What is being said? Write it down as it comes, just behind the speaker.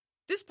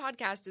This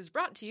podcast is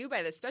brought to you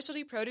by the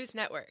Specialty Produce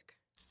Network.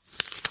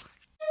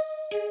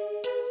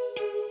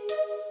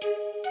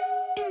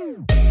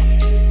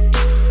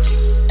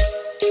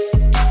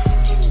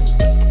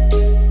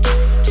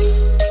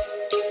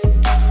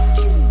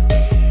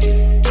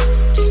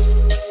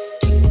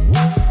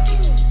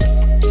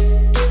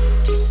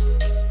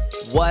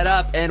 What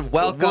up, and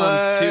welcome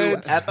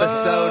to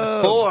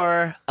episode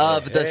 4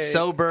 of the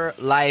Sober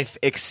Life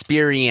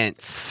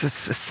Experience.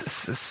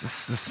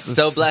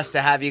 So blessed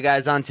to have you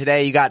guys on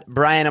today. You got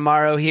Brian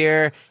Amaro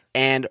here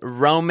and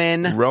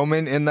Roman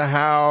in the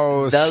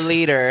house, the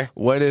leader.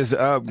 What is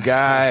up,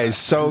 guys?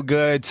 So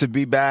good to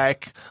be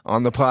back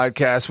on the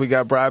podcast. We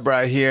got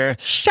Bri here.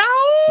 Show!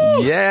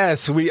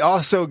 Yes, we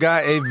also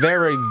got a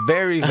very,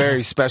 very,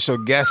 very special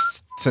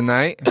guest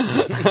tonight.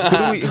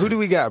 Who do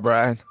we got,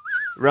 Brian?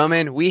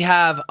 Roman, we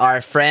have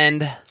our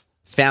friend,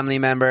 family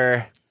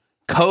member,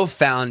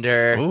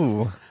 co-founder,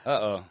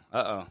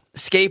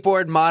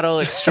 skateboard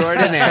model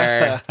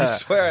extraordinaire. I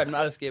swear I'm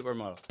not a skateboard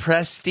model.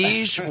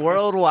 Prestige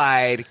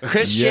worldwide,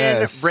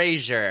 Christian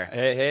Brazier.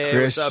 Hey,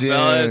 Christian. what's up,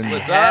 fellas?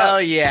 What's up?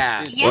 Hell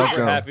yeah. Dude, Welcome.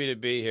 super happy to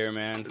be here,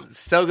 man.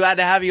 So glad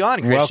to have you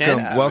on, Christian.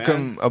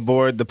 Welcome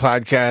aboard the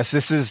podcast.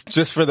 This is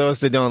just for those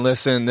that don't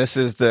listen.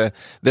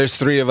 There's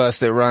 3 of us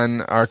that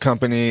run our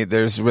company.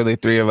 There's really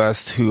 3 of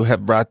us who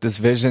have brought this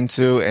vision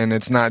to, and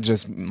it's not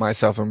just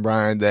myself and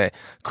Brian. That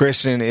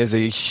Christian is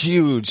a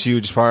huge,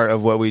 huge part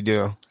of what we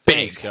do.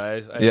 Thanks,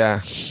 guys.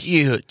 Yeah.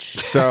 Huge.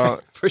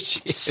 So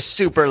Appreciate it.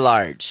 Super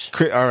large.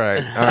 All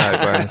right,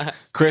 buddy.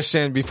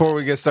 Christian, before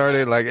we get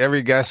started, like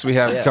every guest we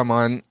have come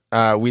on,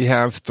 we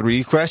have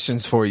 3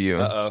 questions for you.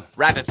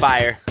 Rapid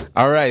fire.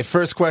 All right,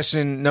 first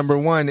question, number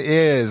 1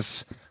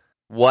 is...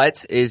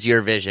 What is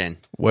your vision?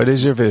 What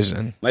is your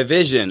vision? My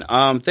vision.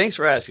 Thanks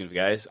for asking,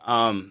 guys.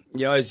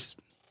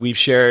 We've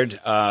shared,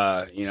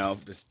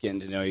 just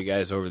getting to know you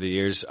guys over the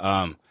years.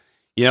 I'm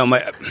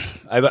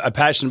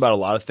passionate about a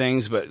lot of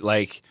things, but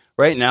like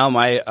right now,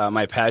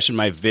 my passion,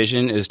 my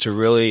vision is to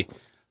really,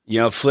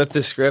 flip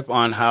the script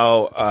on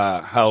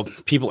how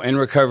people in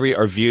recovery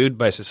are viewed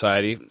by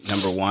society.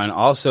 Number 1,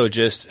 also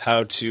just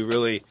how to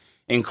really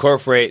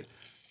incorporate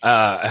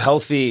a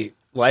healthy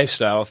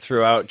lifestyle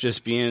throughout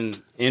just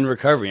being in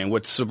recovery and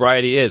what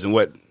sobriety is and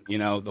what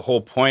the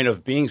whole point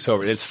of being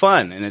sober. It's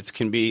fun and it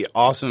can be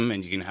awesome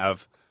and you can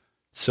have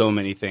so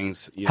many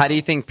things. How do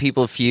you think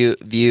people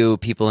view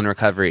people in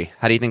recovery?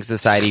 How do you think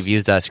society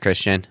views us,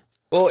 Christian?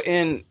 Well,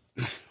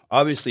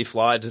 obviously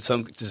flawed to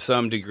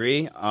some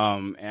degree.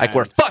 Like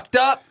we're fucked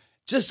up?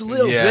 Just a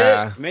little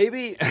bit,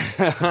 maybe.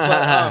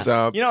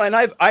 But,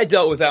 and I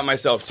dealt with that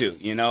myself too.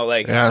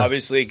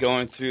 Obviously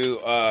going through,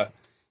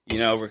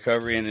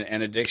 recovery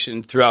and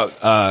addiction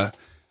throughout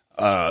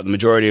the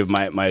majority of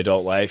my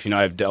adult life.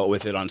 I've dealt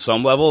with it on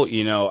some level.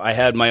 I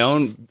had my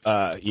own,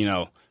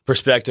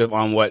 perspective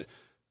on what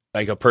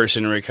like a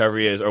person in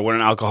recovery is or what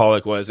an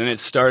alcoholic was. And it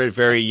started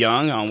very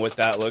young on what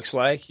that looks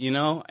like,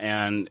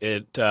 and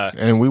it...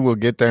 and we will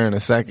get there in a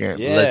second.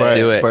 Yeah. Let's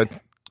do it. But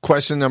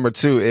question number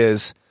 2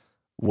 is,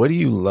 what do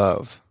you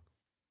love?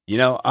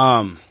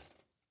 I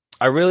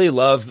really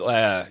love,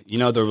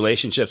 the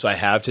relationships I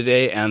have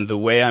today and the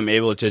way I'm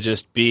able to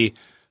just be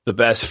the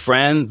best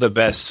friend, the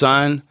best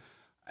son,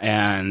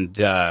 and,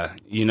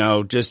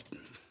 just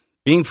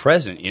being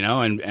present,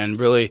 and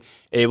really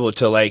able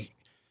to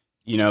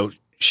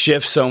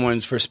shift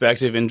someone's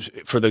perspective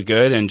for the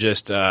good and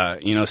just,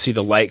 see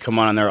the light come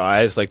on in their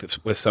eyes, like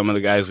with some of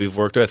the guys we've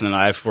worked with and that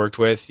I've worked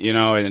with,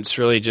 and it's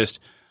really just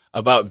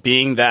about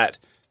being that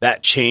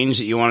change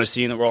that you want to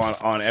see in the world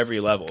on every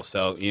level.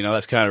 So,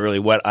 that's kind of really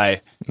what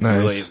I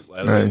really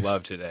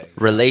love today.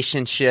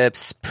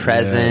 Relationships,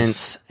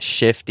 presence,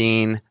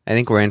 shifting. I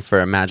think we're in for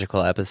a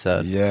magical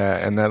episode. Yeah,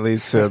 and that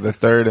leads to the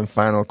third and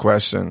final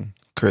question,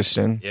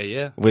 Christian.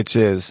 Yeah. Which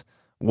is,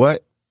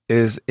 what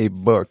is a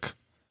book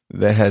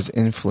that has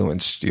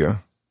influenced you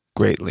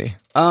greatly?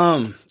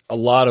 A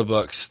lot of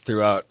books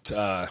throughout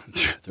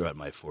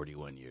my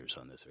 41 years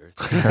on this earth.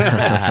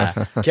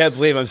 Can't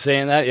believe I'm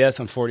saying that. Yes,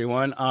 I'm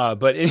 41.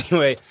 But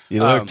anyway, you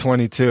look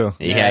 22.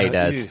 Yeah, he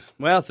does.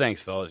 Well,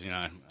 thanks, fellas.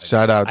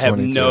 Shout out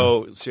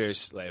 22.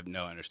 I have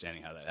no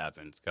understanding how that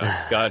happens.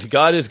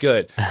 God is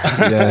good.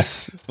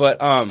 Yes. But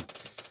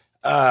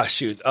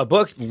a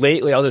book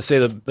lately. I'll just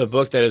say the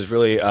book that has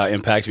really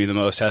impacted me the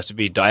most has to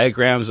be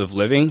Diagrams of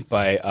Living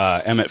by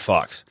Emmett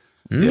Fox.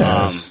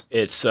 Yes.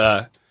 It's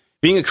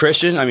being a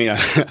Christian. I mean,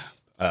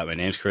 my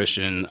name's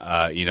Christian.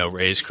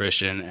 Raised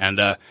Christian, and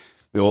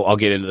I'll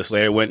get into this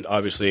later. Went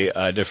obviously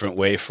a different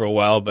way for a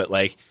while, but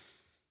like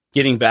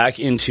getting back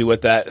into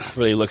what that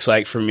really looks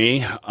like for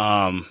me.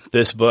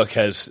 This book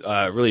has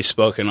really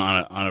spoken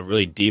on a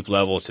really deep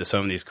level to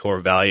some of these core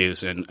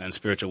values and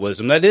spiritual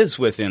wisdom that is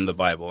within the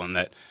Bible, and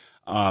that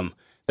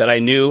I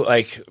knew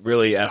like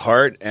really at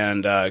heart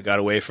and got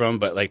away from,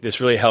 but like this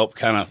really helped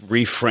kind of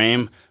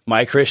reframe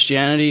my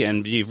Christianity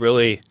and be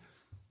really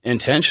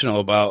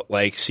intentional about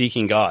like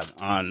seeking God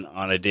on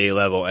a daily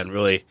level and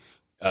really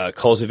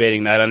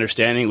cultivating that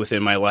understanding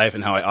within my life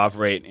and how I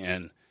operate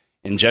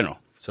in general.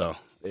 So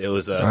it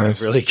was a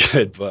really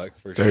good book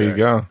for sure. There you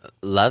go.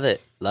 Love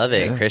it.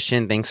 Yeah.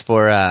 Christian, thanks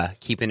for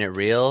keeping it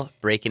real,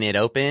 breaking it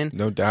open.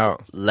 No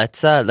doubt.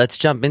 Let's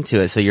jump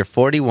into it. So you're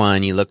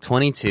 41, you look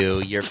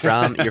 22, you're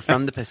from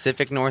the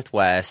Pacific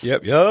Northwest.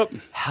 Yep.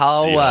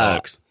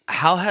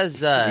 How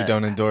has We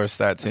don't endorse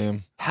that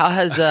team. How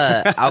has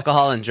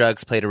alcohol and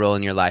drugs played a role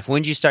in your life?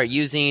 When did you start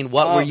using?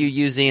 What were you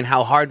using?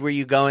 How hard were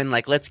you going?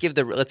 Like, let's give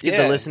the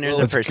listeners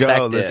a perspective.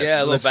 A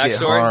little backstory. Get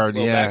hard,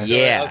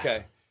 Yeah.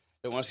 Okay.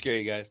 Don't want to scare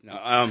you guys. No.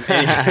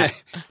 Anyway.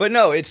 But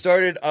no, it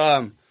started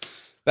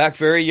back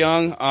very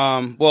young.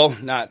 Well,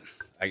 not,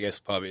 I guess,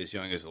 probably as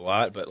young as a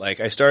lot, but like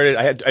I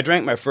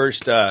drank my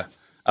first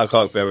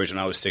alcoholic beverage when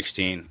I was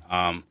 16.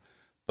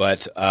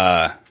 But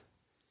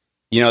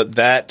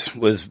that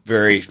was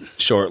very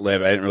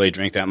short-lived. I didn't really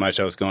drink that much.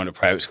 I was going to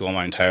private school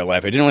my entire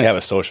life. I didn't really have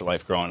a social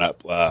life growing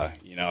up. I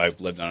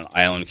lived on an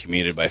island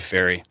commuted by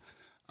ferry,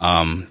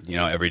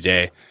 every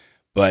day.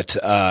 But,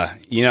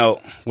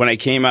 when I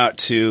came out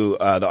to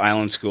the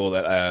island school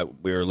that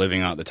we were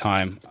living on at the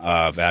time,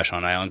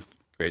 Vashon Island,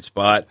 great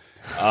spot.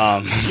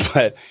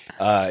 But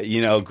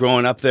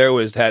growing up there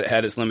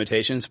had its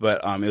limitations,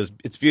 but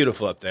it's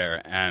beautiful up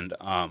there. And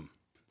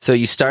so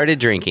you started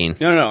drinking.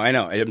 No, I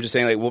know. I'm just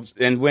saying,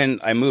 and when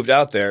I moved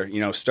out there,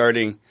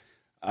 starting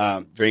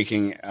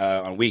drinking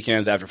on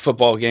weekends after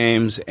football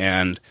games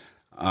and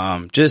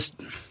just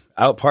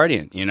out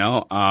partying,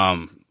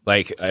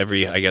 like a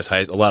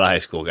lot of high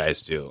school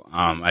guys do.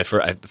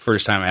 The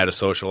first time I had a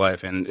social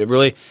life, and it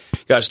really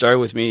got started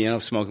with me,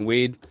 smoking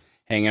weed,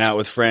 hanging out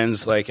with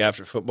friends, like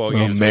after football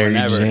games. Mary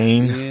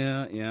Jane.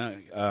 Yeah.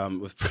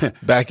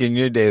 Back in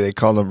your day, they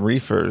called them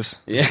reefers.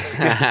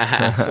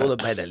 Yeah. Sold it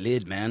by the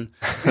lid, man.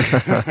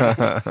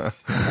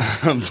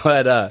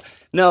 But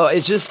no,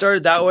 it just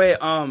started that way.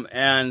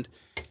 And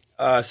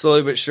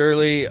slowly but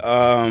surely,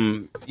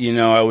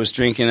 I was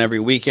drinking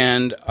every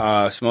weekend,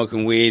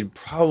 smoking weed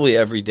probably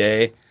every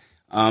day.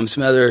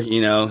 Some other,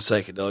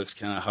 psychedelics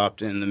kind of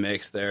hopped in the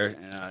mix there.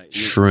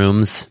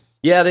 Shrooms.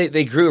 Yeah,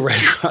 they grew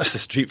right across the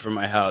street from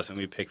my house, and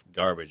we picked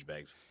garbage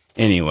bags.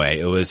 Anyway,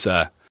 it was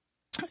what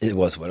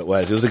it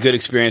was. It was a good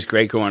experience,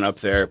 great growing up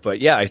there. But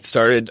yeah, I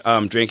started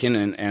drinking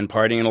and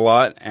partying a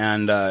lot,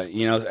 and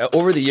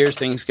over the years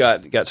things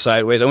got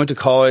sideways. I went to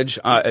college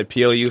at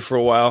PLU for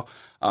a while,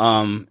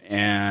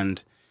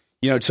 and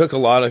took a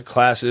lot of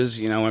classes.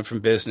 Went from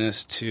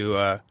business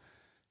to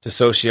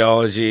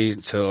sociology,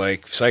 to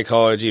like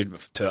psychology,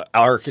 to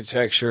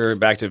architecture,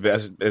 back to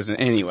business.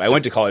 Anyway, I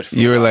went to college for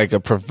You a were while. like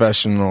a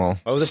professional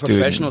I was a student.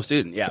 professional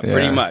student, yeah,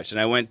 pretty much. And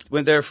I went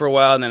there for a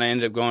while, and then I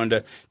ended up going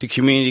to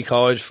community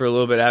college for a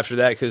little bit after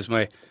that because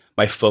my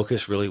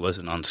focus really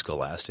wasn't on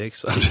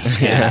scholastics. I'll just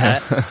say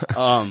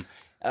that.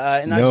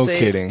 No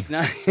kidding.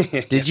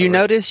 Did you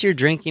notice your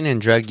drinking and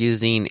drug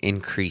using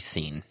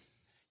increasing?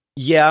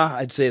 Yeah,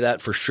 I'd say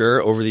that for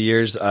sure. Over the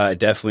years, it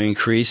definitely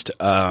increased.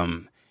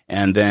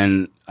 And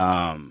then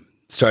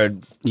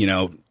started,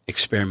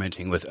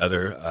 experimenting with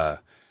other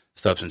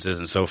substances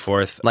and so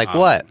forth. Like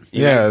what?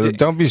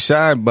 Don't be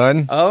shy,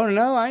 bud. Oh,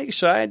 no, I ain't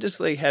shy. I just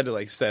had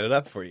to set it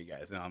up for you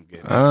guys. Now I'm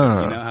good.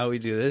 So, you know how we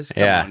do this?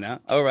 Come on now.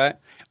 All right.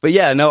 But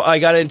yeah, no, I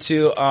got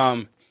into,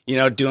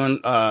 doing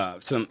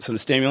some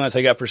stimulants.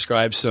 I got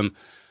prescribed some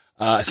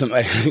I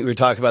think we were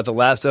talking about the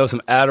last show,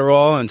 some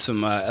Adderall and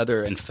some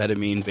other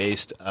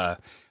amphetamine-based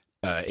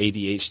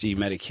ADHD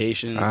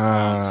medication. So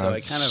I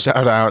kind of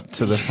shout out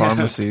to the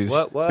pharmacies.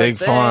 What? Big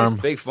Thanks. Farm.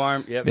 Big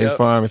Farm. Yep. Big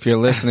Farm. If you're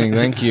listening,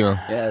 thank you.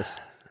 Yes,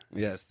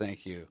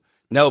 thank you.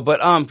 No,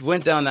 but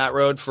went down that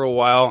road for a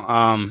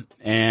while,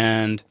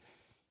 and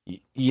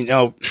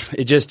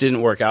it just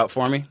didn't work out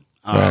for me.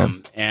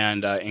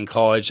 And in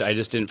college, I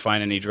just didn't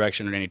find any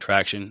direction or any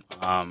traction,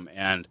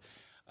 and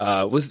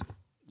was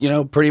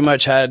pretty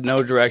much had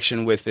no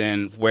direction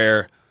within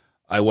where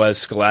I was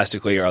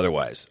scholastically or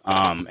otherwise.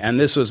 And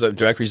this was a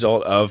direct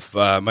result of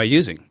my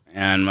using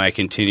and my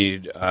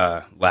continued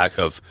lack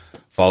of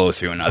follow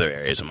through in other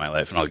areas of my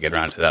life, and I'll get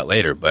around to that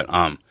later. But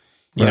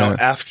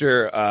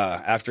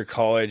after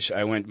college,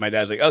 I went. My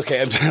dad's like,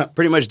 "Okay, I'm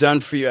pretty much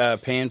done for you,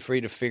 paying for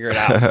you to figure it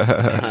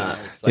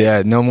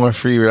out." No more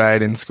free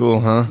ride in school,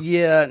 huh?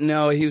 Yeah,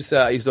 no, he was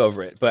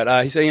over it.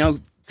 But he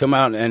said, come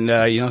out and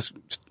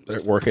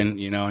start working,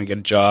 and get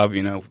a job.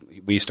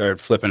 We started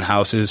flipping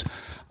houses.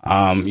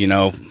 I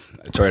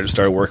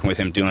started working with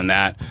him doing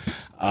that.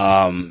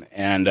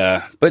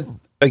 But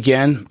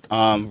again,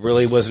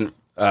 really wasn't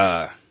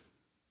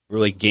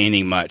really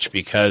gaining much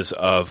because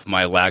of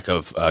my lack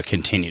of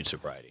continued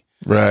sobriety.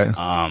 Right.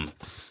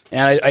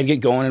 And I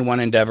get going in one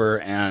endeavor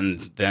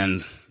and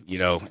then,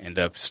 end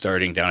up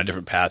starting down a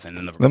different path. And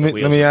then let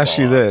me ask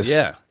you this.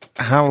 Yeah.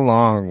 How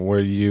long were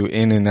you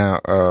in and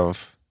out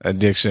of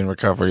addiction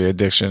recovery?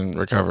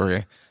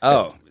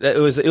 Oh, it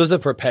was a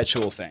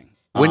perpetual thing.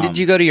 When did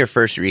you go to your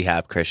first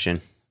rehab,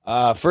 Christian?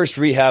 First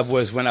rehab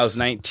was when I was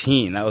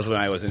 19. That was when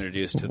I was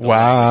introduced to the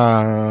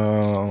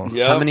Wow.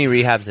 Yep. How many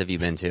rehabs have you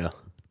been to?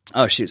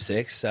 Oh, shoot,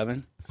 6,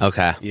 7.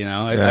 Okay.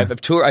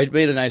 I've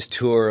made a nice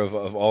tour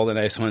of all the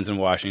nice ones in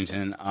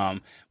Washington.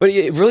 But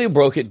it really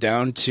broke it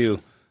down to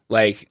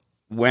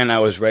when I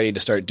was ready to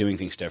start doing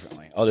things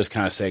differently. I'll just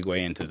kind of segue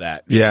into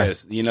that. Yeah.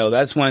 Because,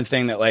 that's one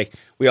thing that like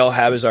we all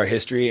have is our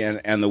history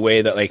and the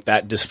way that like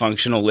that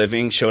dysfunctional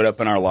living showed up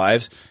in our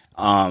lives.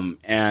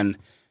 And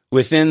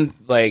within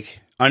like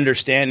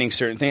understanding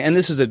certain things, and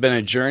this has been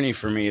a journey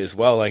for me as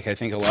well. Like I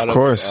think a lot of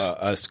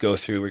us go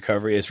through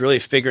recovery is really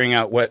figuring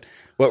out what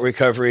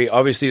recovery,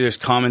 obviously there's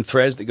common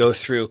threads that go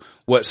through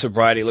what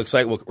sobriety looks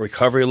like, what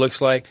recovery looks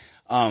like.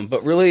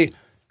 But really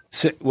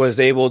was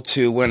able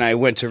to, when I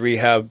went to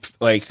rehab,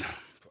 like,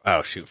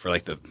 for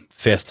like the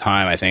 5th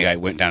time, I think I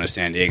went down to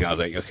San Diego. I was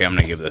like, okay, I'm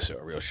going to give this a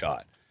real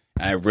shot.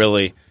 And I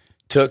really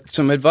took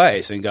some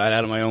advice and got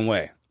out of my own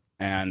way.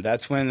 And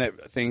that's when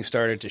things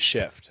started to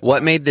shift.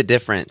 What made the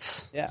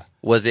difference? Yeah.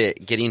 Was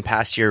it getting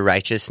past your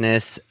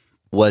righteousness?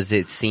 Was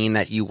it seeing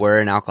that you were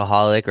an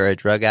alcoholic or a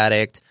drug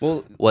addict?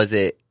 Well, was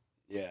it?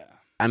 Yeah.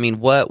 I mean,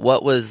 what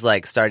was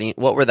like starting?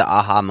 What were the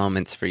aha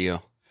moments for you?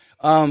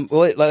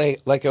 Well,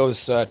 like I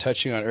was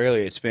touching on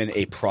earlier, it's been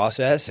a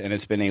process and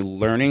it's been a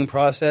learning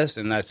process,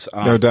 and that's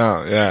no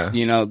doubt, yeah.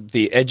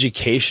 The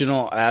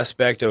educational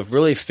aspect of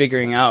really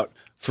figuring out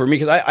for me,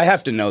 because I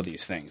have to know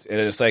these things, and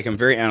it's like I'm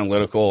very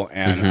analytical,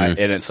 and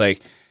and it's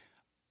like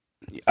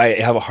I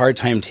have a hard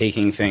time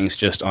taking things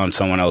just on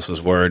someone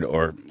else's word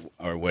or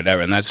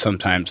whatever, and that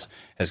sometimes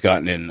has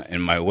gotten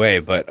in my way.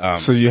 But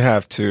so you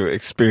have to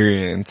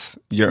experience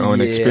your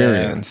own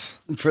experience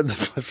for the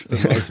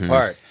most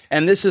part.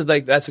 And this is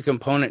like, that's a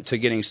component to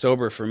getting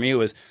sober for me.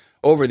 Was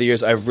over the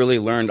years, I've really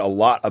learned a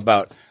lot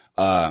about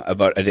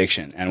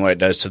addiction and what it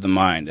does to the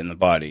mind and the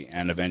body,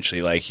 and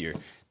eventually like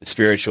the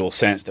spiritual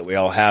sense that we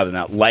all have and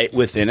that light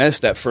within us.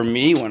 That for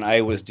me, when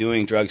I was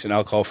doing drugs and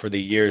alcohol over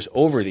the years,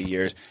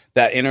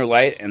 that inner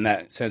light and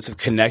that sense of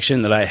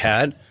connection that I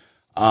had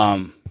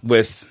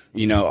with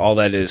all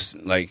that is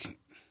like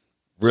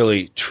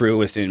really true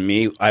within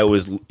me, I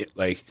was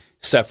like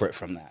separate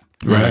from that.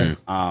 Right.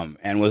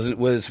 And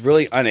was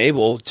really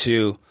unable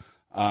to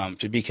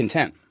be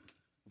content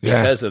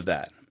because of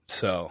that.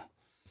 So,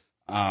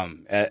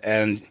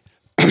 and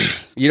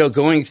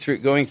going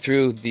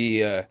through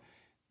the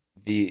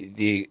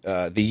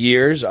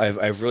years,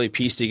 I've really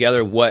pieced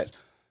together what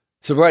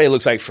sobriety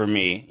looks like for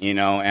me,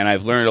 and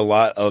I've learned a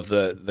lot of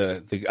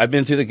the I've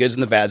been through the goods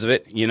and the bads of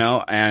it,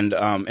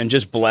 and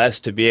just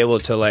blessed to be able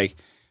to like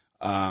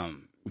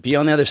be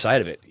on the other side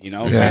of it, and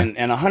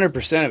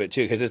 100% of it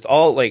too, because it's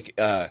all like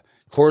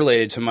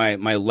correlated to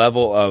my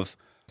level of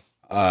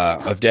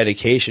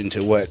dedication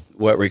to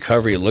what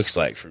recovery looks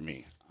like for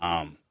me.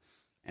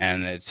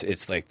 And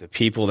it's like the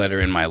people that are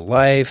in my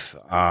life,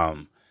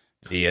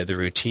 the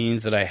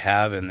routines that I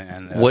have,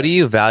 and what do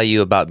you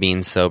value about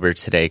being sober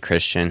today,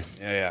 Christian?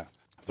 Yeah.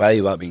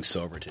 Value about being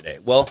sober today.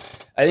 Well,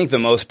 I think the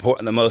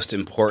most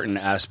important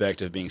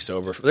aspect of being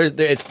sober.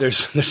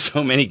 There's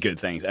so many good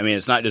things. I mean,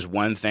 it's not just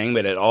one thing,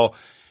 but it all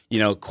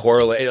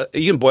correlate.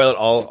 You can boil it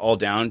all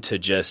down to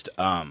just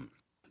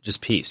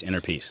peace,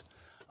 inner peace,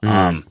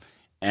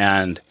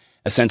 and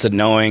a sense of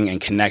knowing and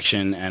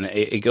connection, and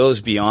it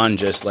goes beyond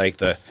just like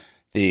the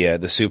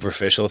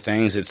superficial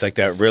things. It's like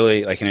that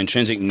really like an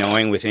intrinsic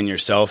knowing within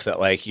yourself that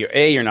like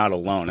you're not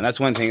alone, and that's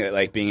one thing that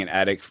like being an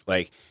addict,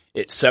 like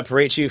it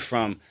separates you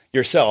from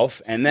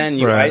yourself, and then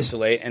you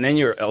isolate, and then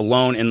you're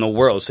alone in the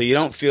world, so you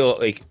don't feel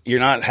like you're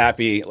not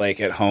happy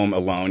like at home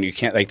alone. You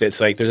can't like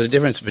it's like there's a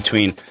difference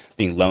between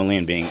being lonely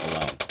and being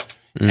alone,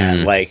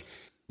 and like.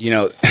 When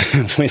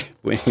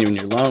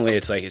you're lonely,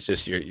 it's like it's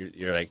just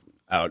you're like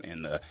out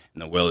in the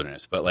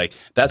wilderness. But like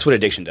that's what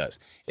addiction does.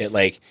 It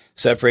like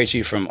separates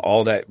you from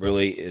all that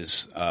really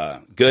is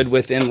good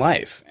within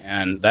life,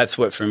 and that's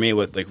what for me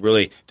what like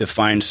really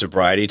defines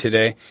sobriety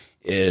today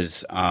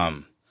is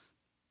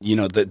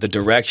the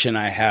direction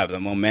I have,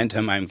 the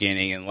momentum I'm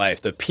gaining in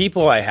life, the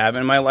people I have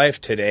in my life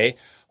today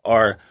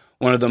are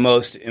one of the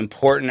most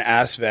important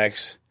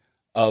aspects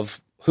of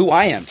who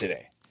I am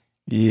today.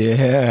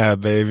 Yeah,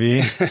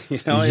 baby.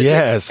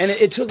 Yes. And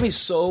it took me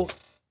so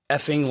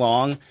effing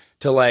long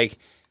to like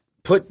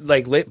put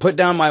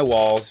down my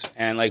walls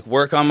and like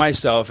work on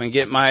myself and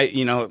get my,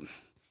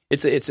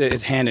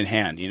 it's hand in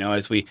hand,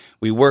 as we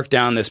work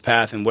down this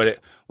path and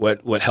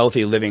what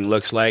healthy living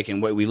looks like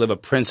and what we live a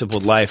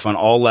principled life on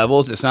all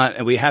levels. It's not,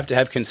 and we have to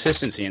have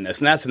consistency in this.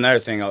 And that's another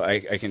thing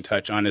I can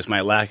touch on is my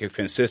lack of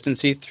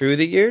consistency through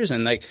the years.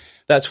 And like,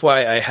 that's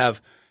why I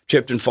have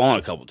tripped and fallen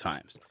a couple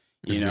times.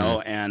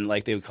 And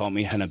like they would call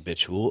me an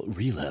habitual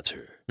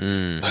relapser.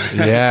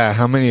 Yeah,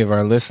 how many of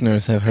our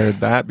listeners have heard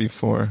that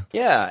before?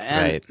 Yeah,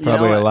 and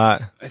probably a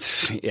lot.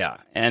 Yeah,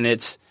 and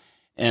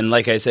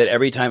like I said,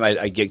 every time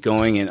I get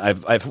going, and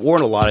I've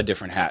worn a lot of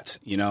different hats.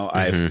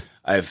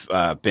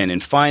 I've been in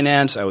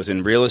finance. I was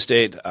in real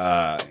estate.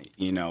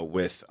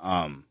 With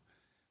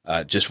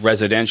just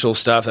residential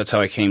stuff. That's how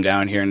I came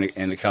down here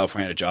into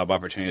California, had a job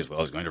opportunity as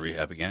well as going to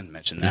rehab again.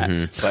 Mentioned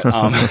that, but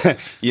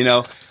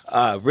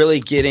really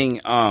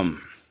getting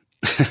on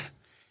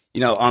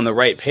the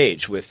right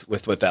page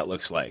with what that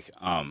looks like,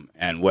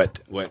 and what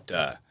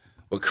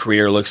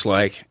career looks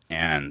like,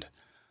 and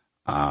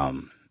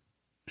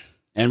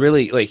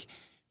really like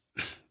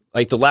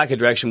like the lack of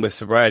direction with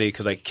sobriety,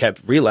 because I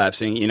kept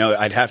relapsing, you know,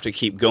 I'd have to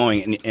keep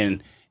going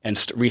and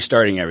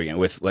restarting everything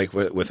with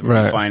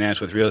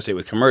finance, with real estate,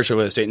 with commercial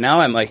real estate.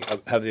 Now I'm like, I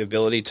have the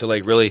ability to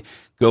like really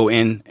go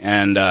in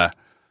and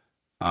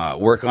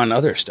work on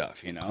other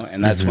stuff, you know,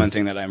 and that's one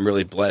thing that I'm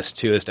really blessed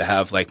too, is to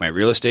have like my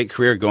real estate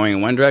career going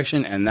in one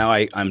direction, and now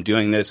I'm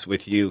doing this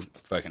with you,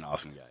 fucking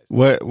awesome guys.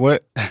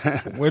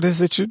 What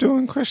is it you're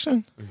doing,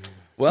 Christian?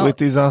 Well, with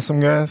these awesome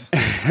guys,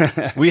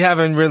 we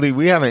haven't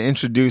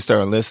introduced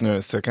our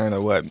listeners to kind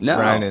of what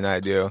Brian and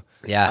I do.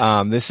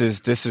 Yeah. This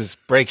is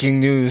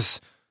breaking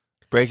news.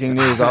 Breaking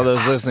news, all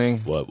those listening.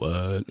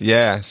 What?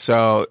 Yeah.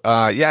 So,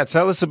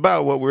 tell us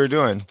about what we're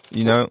doing,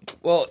 you know?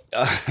 Well,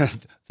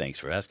 thanks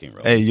for asking,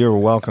 Rob. Hey, you're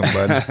welcome,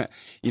 bud.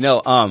 You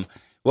know,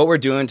 what we're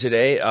doing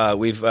today,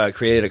 we've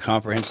created a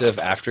comprehensive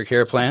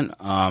aftercare plan,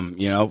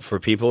 you know, for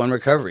people in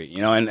recovery,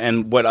 you know,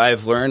 and what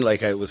I've learned,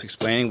 like I was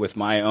explaining with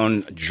my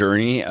own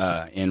journey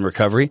in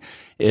recovery,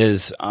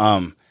 is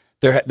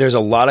there's a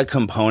lot of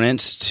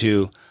components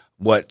to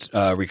what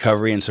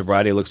recovery and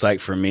sobriety looks like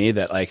for me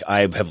that like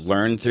I have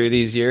learned through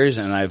these years,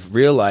 and I've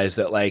realized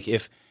that like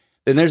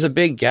then there's a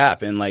big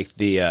gap in like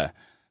the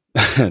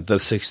the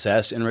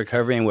success in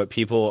recovery and what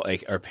people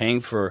like are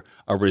paying for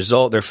a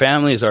result. Their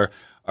families are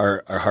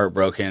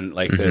heartbroken,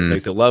 like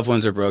the loved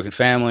ones are broken,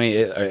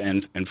 family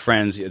and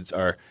friends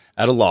are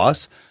at a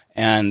loss,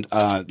 and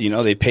you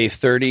know, they pay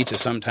 30 to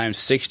sometimes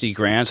 60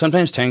 grand,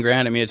 sometimes 10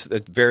 grand. I mean, it's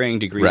at varying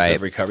degrees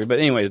of recovery, but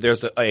anyway,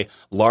 there's a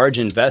large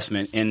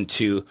investment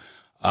into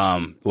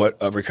what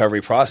a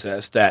recovery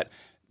process that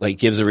like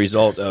gives a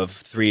result of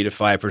 3 to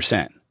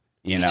 5%.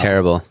 You know, it's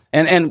terrible.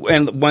 And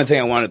one thing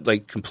I want to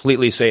like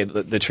completely say,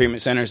 the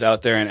treatment centers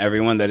out there and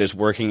everyone that is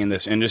working in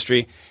this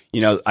industry,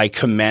 you know, I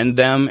commend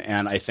them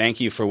and I thank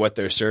you for what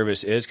their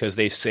service is, because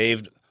they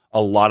saved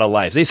a lot of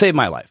lives. They saved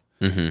my life.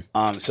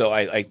 So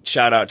I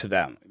shout out to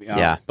them.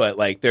 But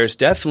like, there's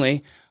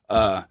definitely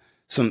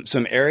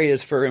some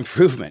areas for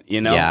improvement.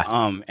 You know,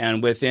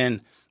 and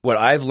within what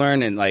I've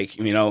learned in like,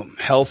 you know,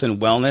 health and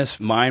wellness,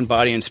 mind,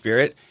 body, and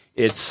spirit,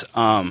 it's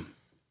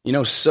you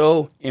know,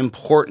 so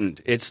important.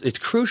 It's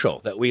crucial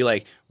that we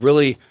like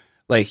really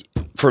like,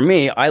 for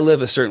me, I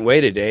live a certain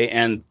way today,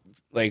 and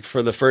like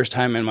for the first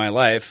time in my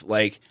life,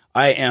 like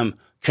I am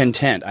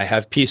content. I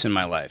have peace in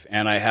my life,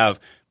 and I have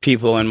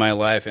people in my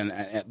life and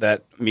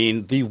that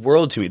mean the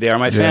world to me. They are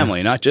my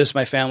family, not just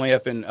my family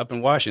up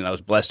in Washington. I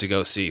was blessed to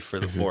go see for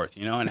the 4th,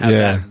 you know, and have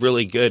that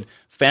really good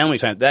family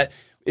time. That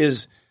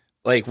is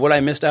like what I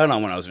missed out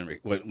on when I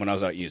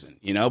was out using,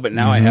 you know, but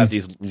now I have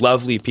these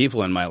lovely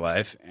people in my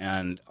life,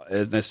 and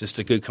that's just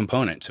a good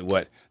component to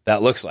what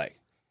that looks like.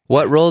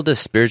 What role does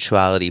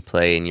spirituality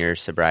play in your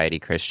sobriety,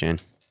 Christian?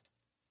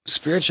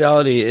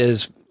 Spirituality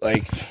is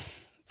like,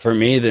 for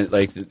me, that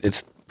like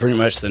it's pretty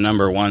much the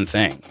number one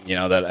thing, you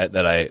know,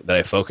 that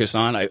I focus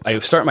on. I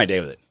start my day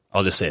with it.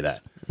 I'll just say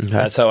that. Okay.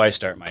 That's how I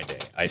start my day.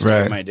 I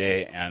start my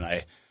day, and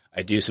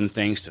I do some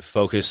things to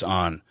focus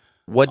on.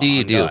 What do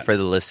you do for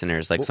the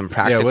listeners? Like some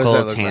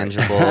practical,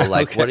 tangible,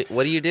 like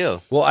what do you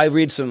do? Well, I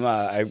read some,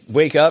 I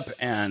wake up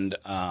and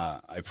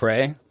I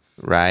pray.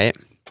 Right.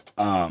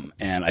 And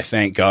I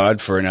thank God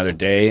for another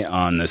day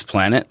on this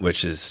planet,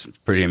 which is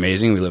pretty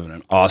amazing. We live in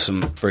an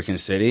awesome freaking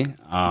city.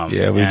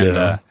 We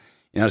do.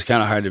 You know, it's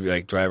kind of hard to be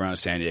like drive around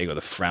San Diego with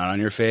a frown on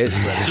your face,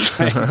 but it's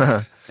like,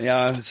 you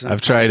know, I've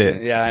tried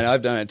it. Yeah, I know,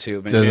 I've done it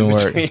too. Doesn't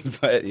work.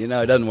 But you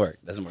know, it doesn't work.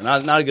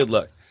 Not a good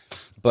look.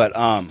 But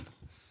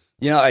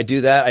you know, I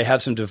do that. I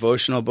have some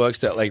devotional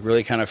books that like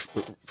really kind of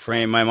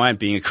frame my mind.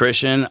 Being a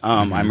Christian,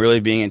 I'm really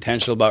being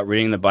intentional about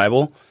reading the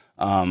Bible,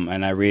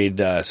 and I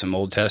read some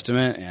Old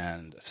Testament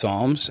and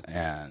Psalms,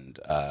 and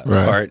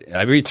part.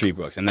 I read 3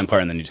 books, and then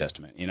part in the New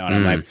Testament. You know,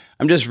 and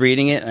I'm just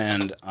reading it,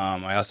 and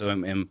I also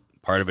am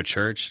part of a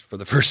church for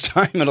the first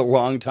time in a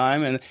long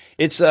time, and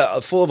it's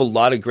full of a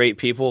lot of great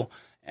people,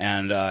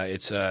 and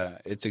it's a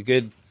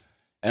good.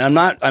 And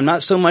I'm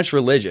not so much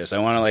religious. I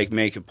want to like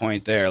make a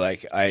point there.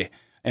 Like I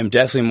am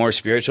definitely more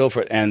spiritual,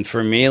 and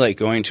for me, like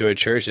going to a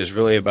church is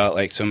really about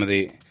like some of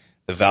the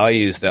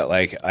values that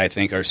like I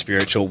think are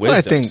spiritual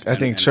wisdom. I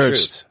think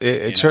church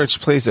church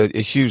plays a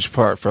huge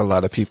part for a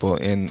lot of people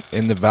in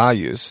the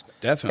values,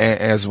 definitely,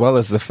 as well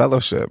as the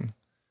fellowship,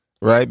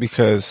 right?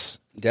 Because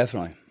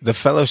definitely the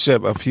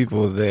fellowship of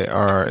people that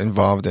are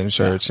involved in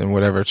church and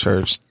whatever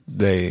church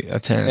they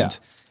attend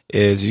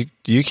is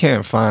you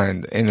can't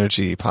find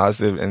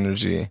positive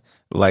energy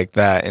like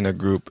that in a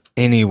group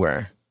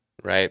anywhere,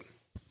 right?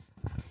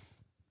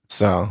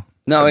 So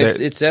no,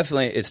 it's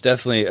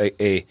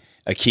definitely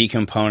a key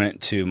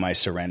component to my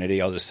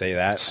serenity. I'll just say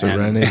that.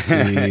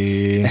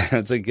 Serenity.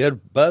 That's a good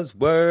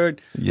buzzword.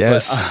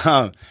 Yes.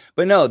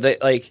 But no,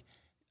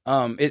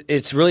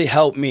 it's really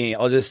helped me.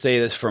 I'll just say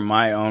this from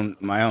my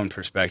own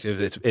perspective.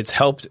 It's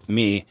helped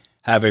me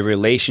have a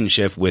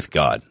relationship with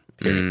God.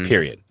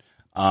 Period.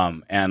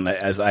 And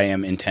as I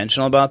am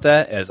intentional about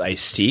that, as I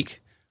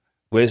seek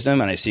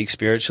wisdom and I seek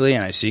spiritually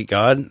and I seek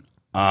God,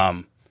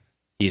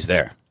 He's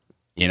there.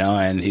 You know,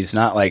 and He's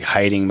not like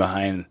hiding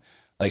behind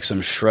like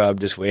some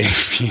shrub just waiting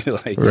for you.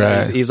 Like,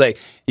 Right. he's like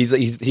he's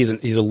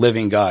a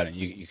living God, and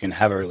you can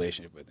have a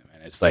relationship with him.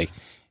 And it's like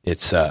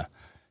it's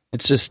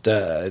just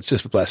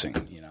a blessing,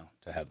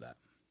 to have that.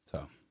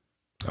 So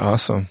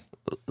Awesome.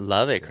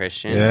 Love it,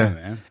 Christian. Yeah.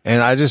 man.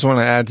 And I just want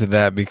to add to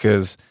that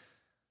because,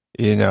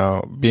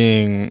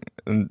 being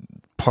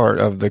part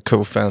of the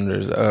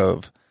co-founders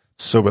of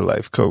Sober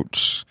Life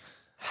Coach,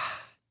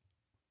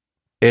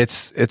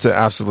 it's an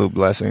absolute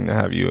blessing to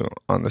have you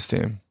on this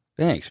team.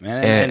 Thanks,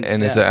 man.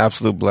 And it's an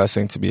absolute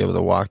blessing to be able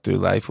to walk through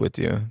life with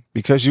you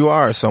because you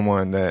are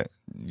someone that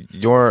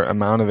your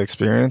amount of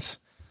experience,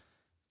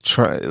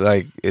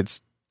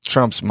 it's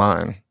trumps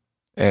mine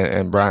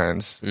and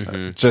Brian's,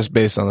 just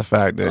based on the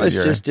fact that it's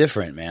just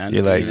different, man.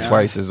 You're like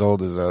twice as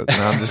old as us.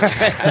 No, I'm just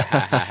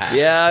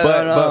yeah,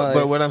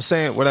 but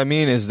what I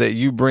mean is that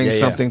you bring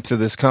something to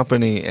this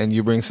company and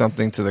you bring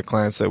something to the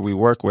clients that we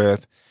work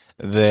with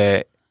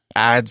that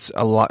adds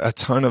a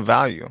ton of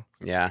value.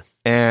 Yeah.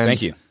 And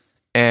thank you.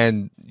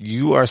 And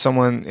you are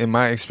someone, in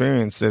my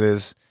experience, that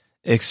is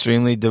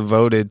extremely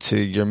devoted to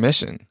your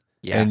mission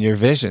and your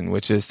vision,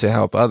 which is to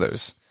help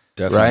others.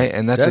 Definitely. Right?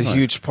 And that's a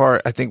huge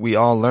part. I think we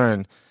all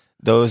learn,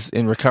 those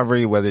in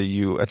recovery, whether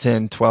you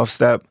attend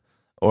 12-step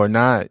or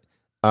not,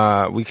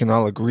 we can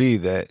all agree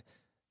that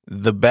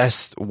the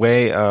best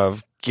way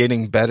of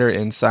getting better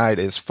inside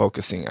is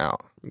focusing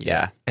out.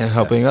 Yeah. And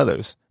helping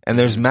others. And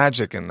there's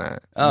magic in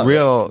that.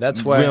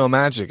 That's why, real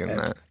magic in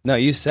that. No,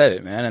 you said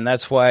it, man. And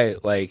that's why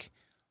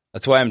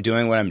I'm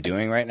doing what I'm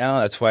doing right now.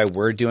 That's why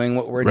we're doing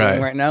what we're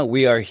doing right now.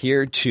 We are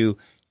here to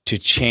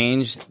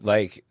change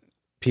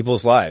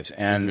people's lives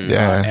and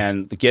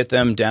get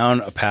them down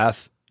a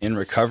path in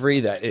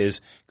recovery that is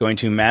going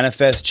to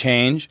manifest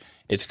change.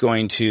 It's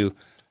going to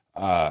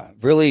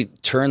really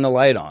turn the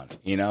light on,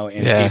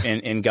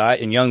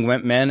 in young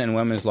men and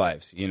women's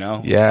lives,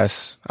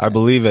 Yes, I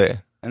believe it.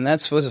 And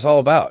that's what it's all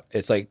about.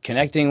 It's like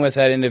connecting with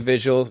that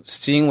individual,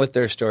 seeing what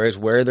their story is,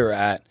 where they're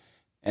at,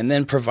 and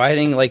then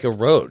providing like a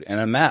road and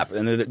a map.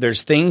 And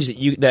there's things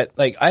that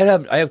I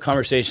have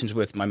conversations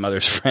with my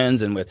mother's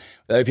friends and with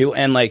other people,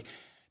 and like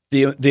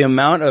the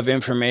amount of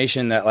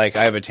information that like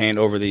I've attained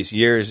over these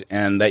years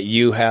and that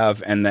you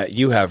have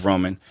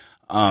Roman,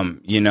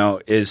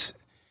 is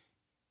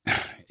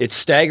it's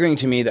staggering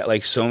to me that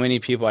like so many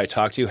people I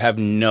talk to have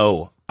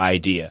no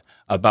idea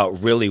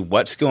about really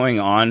what's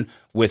going on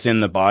within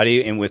the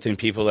body and within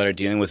people that are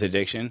dealing with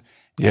addiction.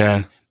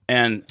 Yeah.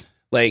 And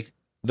like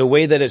the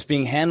way that it's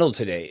being handled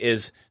today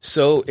is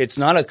it's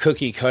not a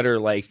cookie cutter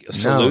like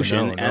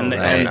solution.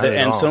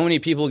 And so many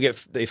people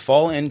they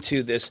fall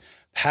into this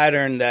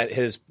pattern that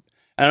has,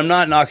 and I'm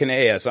not knocking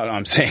AA, that's not what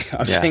I'm saying.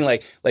 I'm saying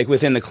like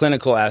within the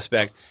clinical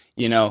aspect,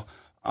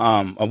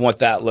 of what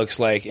that looks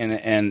like.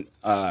 And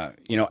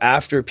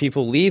after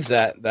people leave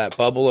that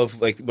bubble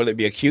of like, whether it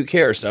be acute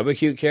care or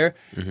subacute care,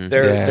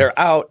 they're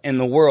out in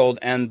the world,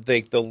 and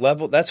the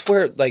level, that's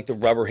where like the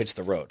rubber hits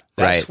the road.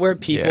 That's where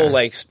people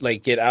like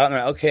get out and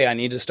they're like, okay, I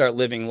need to start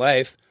living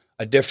life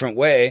a different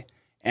way.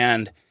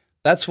 And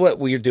that's what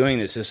we're doing.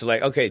 This is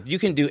like, okay, you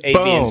can do A, B,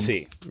 and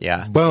C.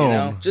 Yeah.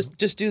 Boom.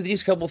 Just do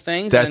these couple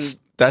things.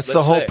 That's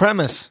the whole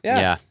premise.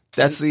 Yeah.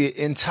 That's the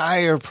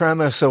entire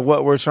premise of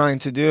what we're trying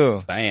to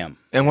do. Bam.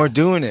 And we're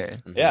doing it.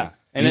 Yeah.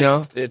 And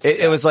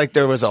it was like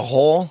there was a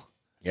hole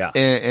Yeah.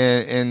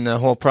 In the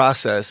whole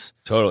process.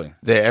 Totally.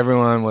 That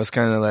everyone was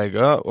kind of like,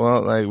 oh,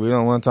 well, like, we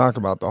don't want to talk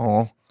about the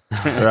whole.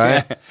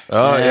 Right?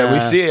 Oh, yeah, we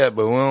see it,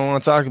 but we don't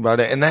want to talk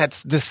about it. And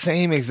that's the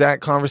same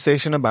exact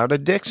conversation about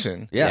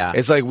addiction. Yeah.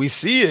 It's like we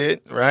see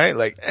it, right?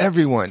 Like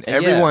everyone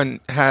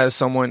has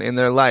someone in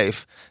their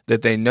life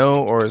that they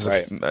know or is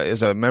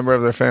a member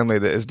of their family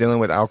that is dealing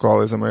with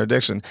alcoholism or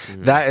addiction.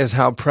 Mm-hmm. That is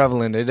how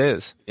prevalent it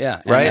is.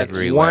 Yeah. Right?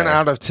 1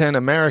 out of 10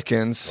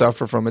 Americans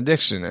suffer from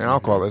addiction and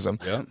alcoholism,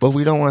 but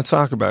we don't want to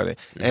talk about it.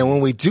 Mm-hmm. And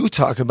when we do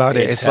talk about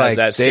it, it's like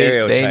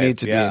they need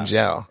to be in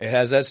jail. It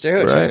has that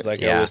stereotype,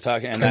 like I was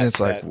talking. And it's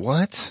like,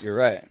 what? You're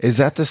right. Is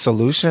that the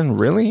solution?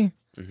 Really?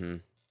 Mm-hmm.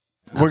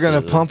 We're going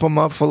to pump them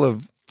up full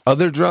of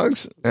other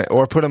drugs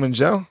or put them in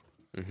jail?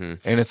 Mm-hmm.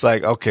 And it's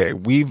like, okay,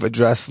 we've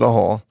addressed the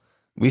hole.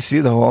 We see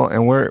the hole,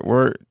 and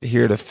we're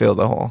here to fill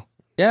the hole.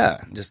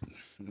 Yeah, just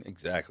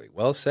exactly.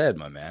 Well said,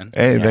 my man.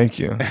 Hey, thank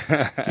you.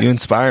 You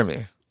inspire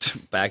me.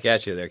 Back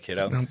at you there,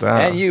 kiddo. No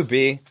doubt. And you,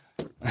 B.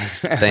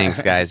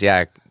 Thanks, guys.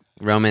 Yeah,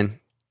 Roman,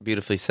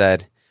 beautifully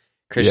said.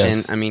 Christian,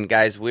 Yes. I mean,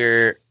 guys,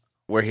 we're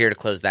here to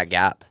close that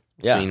gap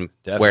between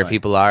where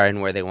people are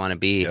and where they want to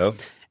be. Yep.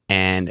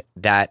 And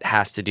that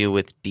has to do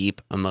with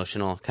deep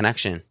emotional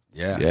connection.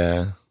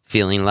 Yeah.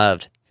 Feeling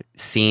loved,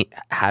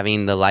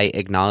 having the light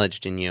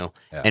acknowledged in you,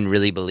 and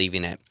really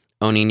believing it.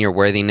 Owning your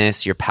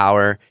worthiness, your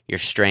power, your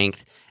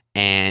strength,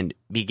 and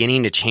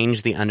beginning to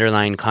change the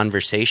underlying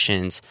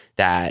conversations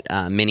that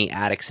many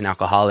addicts and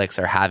alcoholics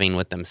are having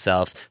with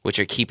themselves, which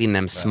are keeping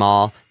them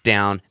small,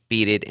 down,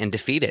 beated, and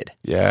defeated.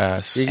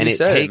 Yes. And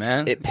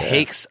it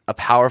takes a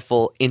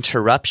powerful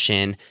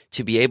interruption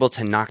to be able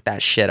to knock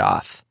that shit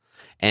off.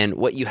 And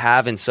what you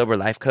have in Sober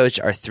Life Coach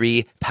are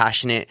 3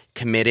 passionate,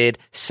 committed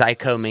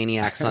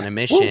psychomaniacs on a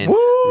mission,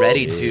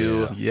 ready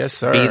to Yes,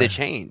 sir. be the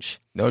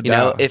change. No You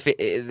doubt. know,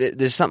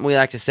 there's something we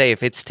like to say,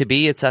 if it's to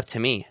be, it's up to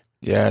me.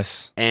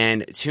 Yes.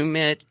 And too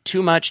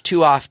much,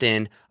 too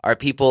often are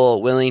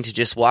people willing to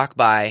just walk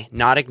by,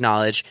 not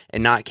acknowledge,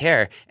 and not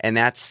care. And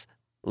that's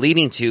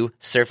leading to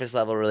surface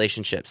level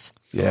relationships.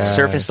 Yes.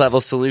 Surface level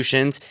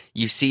solutions.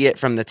 You see it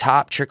from the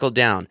top trickle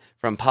down,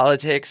 from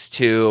politics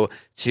to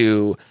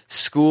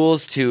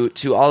schools to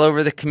all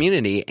over the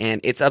community. And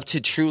it's up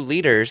to true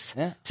leaders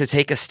to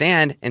take a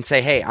stand and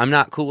say, hey, I'm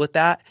not cool with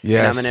that, and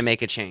I'm going to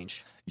make a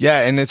change.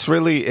 Yeah, and it's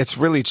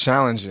really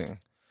challenging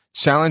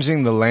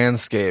the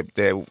landscape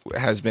that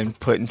has been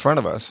put in front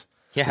of us.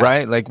 Yeah.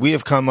 Right? Like, we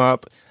have come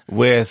up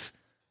with,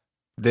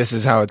 this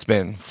is how it's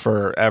been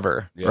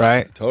forever,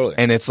 right? Totally.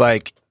 And it's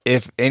like,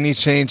 if any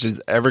change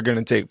is ever going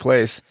to take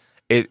place,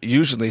 it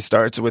usually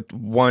starts with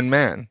one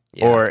man,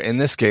 or in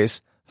this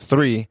case,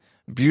 3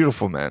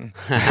 beautiful men,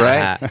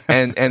 right?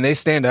 and they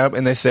stand up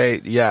and they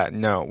say, yeah,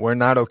 no, we're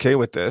not okay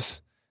with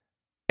this,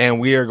 and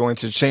we are going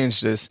to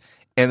change this.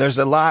 And there's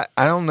a lot,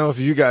 I don't know if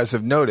you guys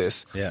have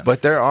noticed,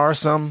 but there are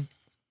some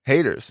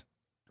haters,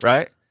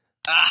 right?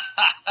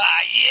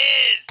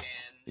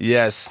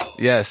 Yes.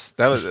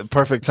 That was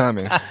perfect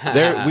timing.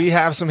 We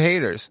have some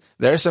haters.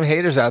 There are some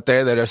haters out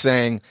there that are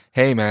saying,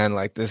 hey, man,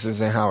 like, this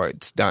isn't how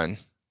it's done.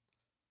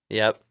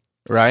 Yep.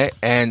 Right?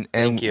 And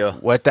Thank you.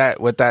 what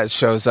that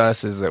shows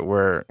us is that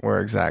we're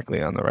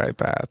exactly on the right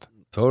path.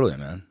 Totally,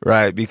 man.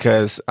 Right?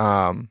 Because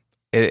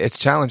it's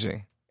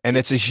challenging, and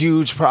it's a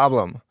huge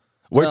problem.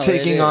 We're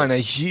taking on a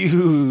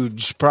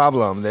huge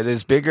problem that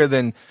is bigger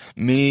than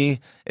me.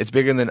 It's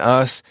bigger than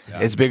us.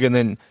 Yeah. It's bigger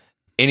than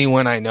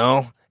anyone I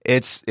know.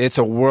 It's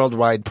a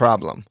worldwide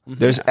problem.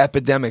 There's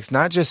epidemics,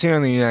 not just here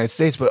in the United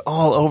States, but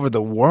all over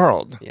the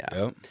world. Yeah.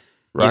 Yep.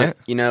 Right?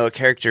 You know, a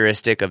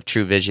characteristic of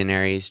true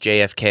visionaries,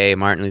 JFK,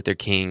 Martin Luther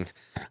King,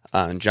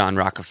 John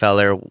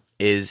Rockefeller,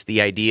 is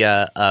the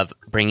idea of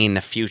bringing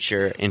the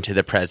future into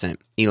the present.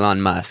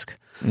 Elon Musk.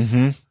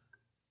 Mm-hmm.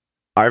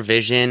 Our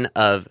vision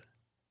of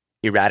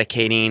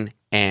eradicating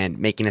and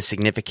making a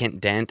significant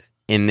dent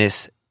in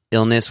this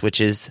illness, which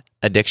is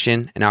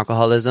addiction and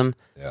alcoholism,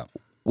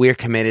 we're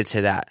committed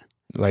to that.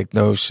 Like,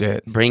 no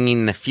shit.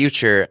 Bringing the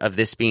future of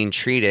this being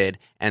treated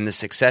and the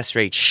success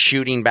rate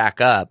shooting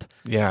back up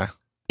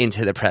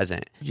into the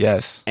present.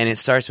 Yes. And it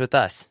starts with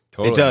us.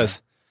 Totally. It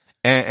does.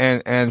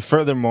 And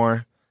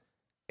furthermore,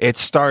 it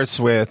starts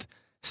with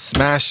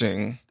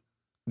smashing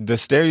the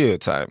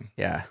stereotype.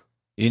 Yeah.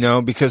 You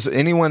know, because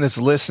anyone that's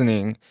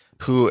listening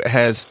who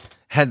has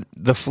had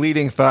the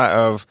fleeting thought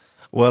of,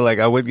 well, like,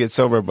 I would get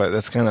sober, but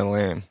that's kind of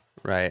lame.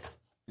 Right.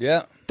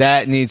 Yeah.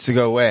 That needs to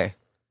go away.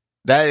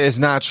 That is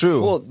not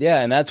true. Well, yeah,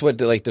 and that's what,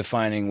 like,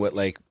 defining what,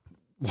 like,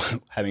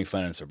 having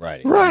fun in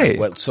sobriety. Right.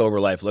 What sober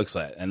life looks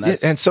like. And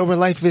that's and sober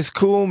life is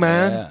cool,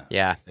 man.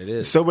 Yeah. It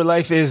is. Sober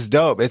life is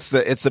dope. It's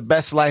the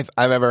best life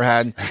I've ever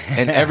had.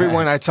 And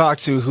everyone I talk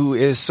to who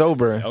is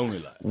sober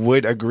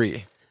would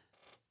agree.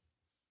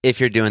 If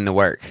you're doing the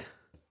work.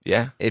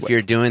 Yeah. If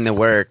you're doing the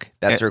work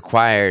that's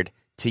required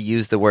to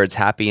use the words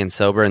happy and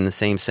sober in the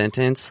same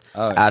sentence,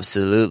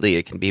 absolutely,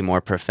 it can be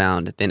more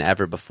profound than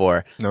ever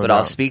before. No but doubt.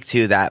 I'll speak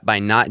to that by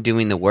not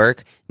doing the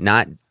work,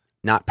 not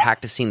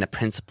practicing the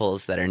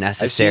principles that are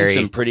necessary. I've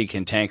seen some pretty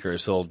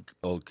cantankerous old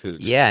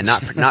coots. Yeah,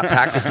 not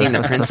practicing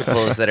the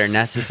principles that are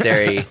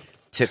necessary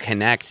to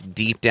connect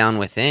deep down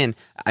within.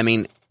 I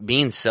mean,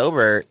 being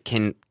sober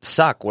can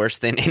suck worse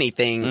than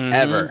anything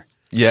ever.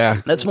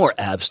 Yeah. That's more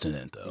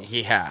abstinent, though.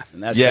 Yeah.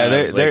 And that's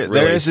there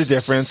really is a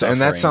difference,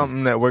 and that's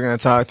something that we're going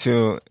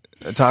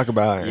to talk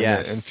about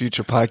in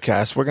future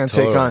podcasts. We're going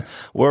to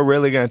we're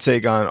really going to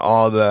take on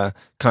all the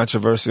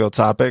controversial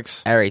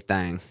topics.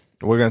 Everything.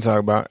 We're going to talk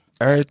about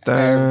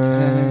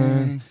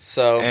everything.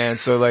 So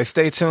like,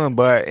 stay tuned.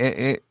 But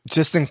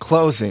just in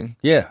closing,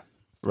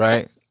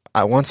 right?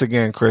 Once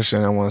again,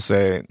 Christian, I want to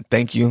say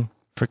thank you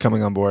for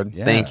coming on board.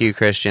 Yeah. Thank you,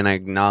 Christian. I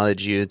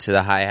acknowledge you to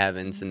the high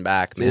heavens and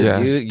back,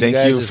 man. You thank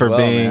guys you for well,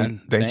 being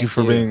man. Thank you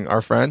for being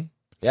our friend.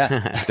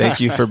 Yeah.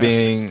 Thank you for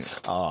being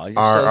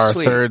our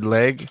third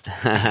leg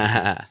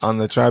on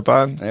the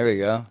tripod. There we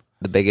go.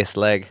 The biggest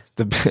leg.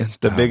 The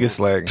biggest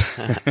leg.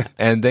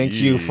 And thank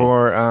you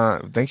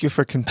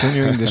for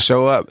continuing to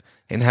show up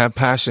and have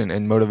passion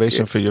and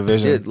motivation for your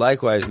vision. Dude,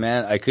 likewise,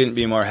 man. I couldn't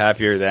be more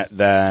happier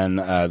than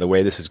the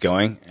way this is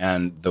going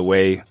and the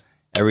way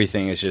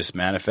everything is just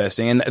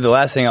manifesting. And the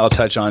last thing I'll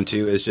touch on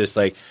too is just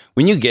like,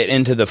 when you get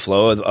into the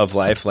flow of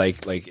life,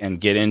 like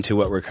and get into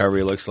what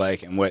recovery looks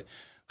like and what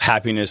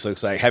happiness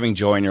looks like, having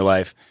joy in your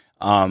life,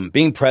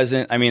 being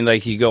present. I mean,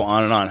 like, you go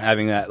on and on,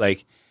 having that,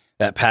 like,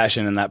 that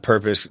passion and that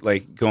purpose,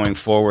 like, going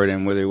forward,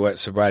 and whether what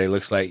sobriety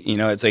looks like, you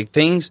know, it's like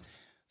things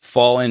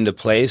fall into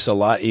place a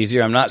lot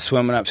easier. I'm not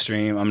swimming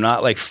upstream. I'm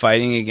not, like,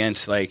 fighting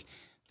against, like,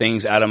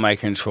 things out of my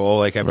control.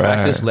 Like, I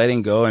practice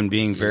letting go and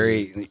being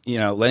very, you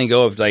know, letting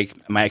go of,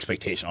 like, my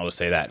expectation. I'll just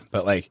say that.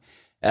 But, like,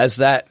 as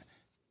that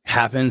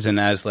happens and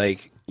as,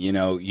 like, you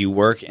know, you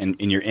work and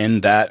you're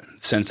in that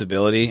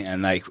sensibility,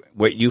 and, like,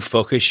 what you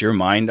focus your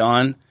mind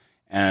on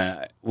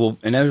will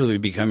inevitably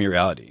become your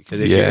reality. Because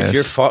if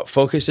you're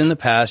focused in the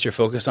past, you're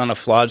focused on a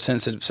flawed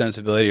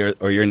sensibility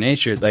or your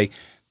nature, like,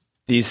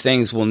 these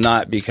things will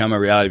not become a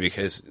reality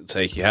because it's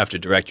like you have to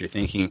direct your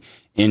thinking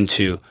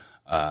into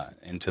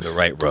the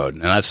right road.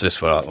 And that's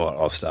just what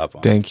I'll stop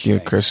on. Thank you,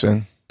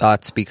 Christian.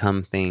 Thoughts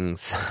become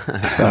things.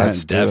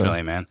 Thoughts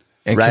Definitely, man.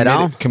 And Right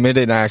on.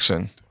 Committed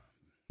action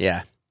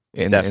Yeah.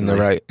 in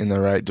Definitely. the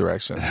right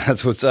direction.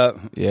 That's what's up.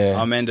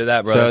 Yeah. I'm into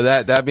that, brother. So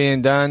that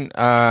being done,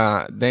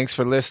 thanks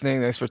for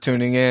listening. Thanks for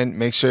tuning in.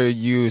 Make sure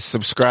you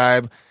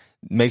subscribe.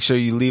 Make sure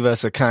you leave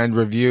us a kind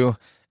review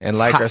and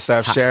like our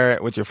stuff. Share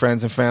it with your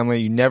friends and family.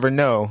 You never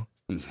know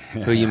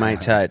Who you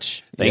might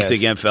touch. Thanks Yes.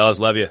 again, fellas.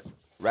 Love you.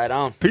 Right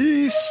on.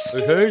 Peace.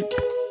 Hey.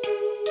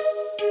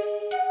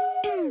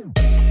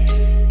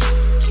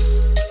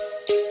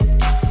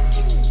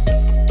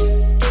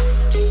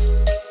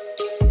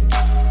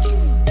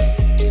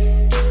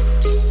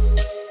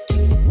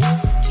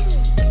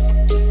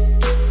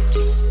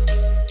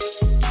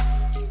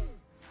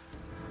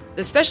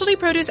 The Specialty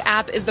Produce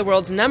app is the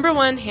world's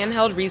 #1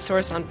 handheld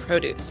resource on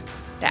produce.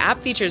 The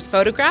app features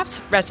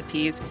photographs,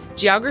 recipes,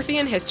 geography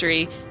and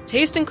history,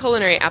 taste and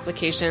culinary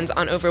applications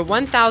on over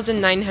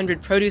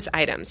 1,900 produce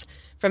items.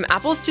 From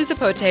apples to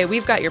zapote,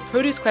 we've got your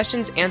produce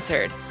questions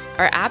answered.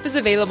 Our app is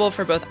available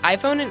for both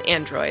iPhone and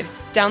Android.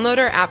 Download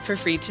our app for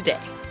free today.